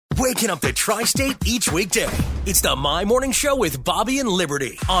waking up the Tri-State each weekday. It's the My Morning Show with Bobby and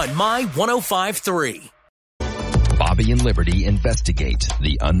Liberty on My 105.3. Bobby and Liberty investigate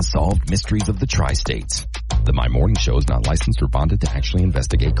the unsolved mysteries of the Tri-States. The My Morning Show is not licensed or bonded to actually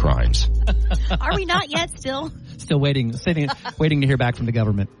investigate crimes. Are we not yet still? Still waiting to hear back from the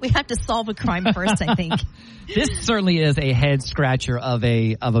government. We have to solve a crime first, I think. This certainly is a head scratcher of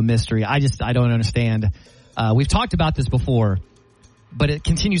a mystery. I don't understand. We've talked about this before, but it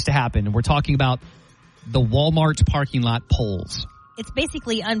continues to happen. And we're talking about the Walmart parking lot polls. It's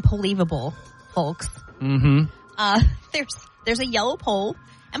basically unbelievable, folks. Mm-hmm. There's a yellow pole,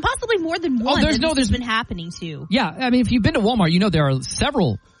 and possibly more than one that's been happening to. Yeah, I mean, if you've been to Walmart, you know there are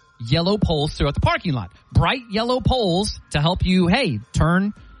several yellow poles throughout the parking lot. Bright yellow poles to help you, hey,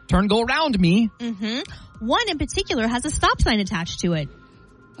 turn, go around me. Mm-hmm. One in particular has a stop sign attached to it.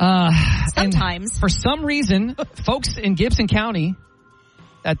 Sometimes. For some reason, folks in Gibson County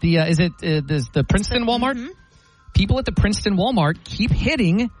at the, the Princeton Walmart? Mm-hmm. People at the Princeton Walmart keep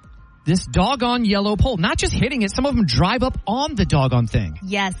hitting this doggone yellow pole. Not just hitting it, some of them drive up on the doggone thing.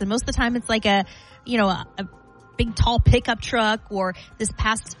 Yes, and most of the time it's like a big tall pickup truck, or this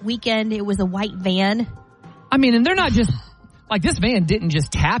past weekend it was a white van. I mean, and they're not just, like, this van didn't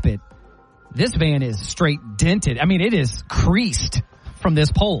just tap it. This van is straight dented. I mean, it is creased from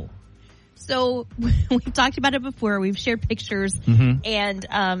this pole. So we've talked about it before. We've shared pictures. Mm-hmm.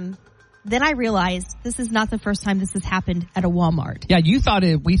 And then I realized this is not the first time this has happened at a Walmart. Yeah,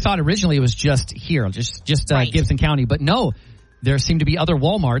 we thought originally it was just here, just right. Gibson County. But no, there seem to be other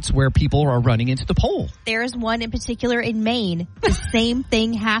Walmarts where people are running into the pole. There's one in particular in Maine. The same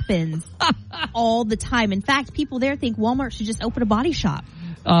thing happens all the time. In fact, people there think Walmart should just open a body shop.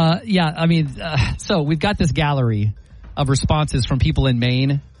 Yeah, I mean, so we've got this gallery of responses from people in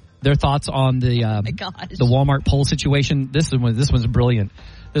Maine. Their thoughts on the Walmart pole situation. This one's brilliant.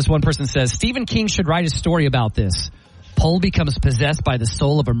 This one person says, Stephen King should write a story about this. Pole becomes possessed by the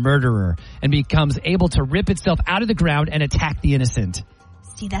soul of a murderer and becomes able to rip itself out of the ground and attack the innocent.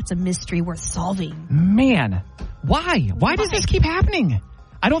 See, that's a mystery worth solving. Man, why? Why does this keep happening?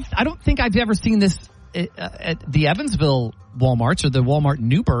 I don't think I've ever seen this at the Evansville Walmarts or the Walmart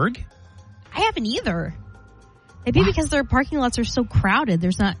Newburgh. I haven't either. Maybe because their parking lots are so crowded.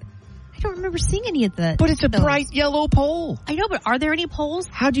 I don't remember seeing any of that. But it's a bright yellow pole. I know, but are there any poles?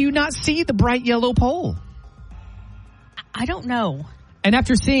 How do you not see the bright yellow pole? I don't know. And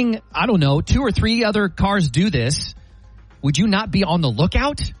after seeing, 2 or 3 other cars do this, would you not be on the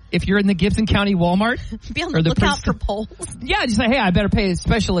lookout if you're in the Gibson County Walmart? Be on the lookout for poles? Yeah, just say, hey, I better pay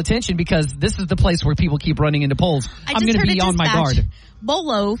special attention because this is the place where people keep running into poles. I'm going to be on my guard.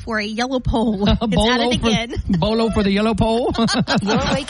 Bolo for a yellow pole. It's at it again. Bolo for the yellow pole? You're waking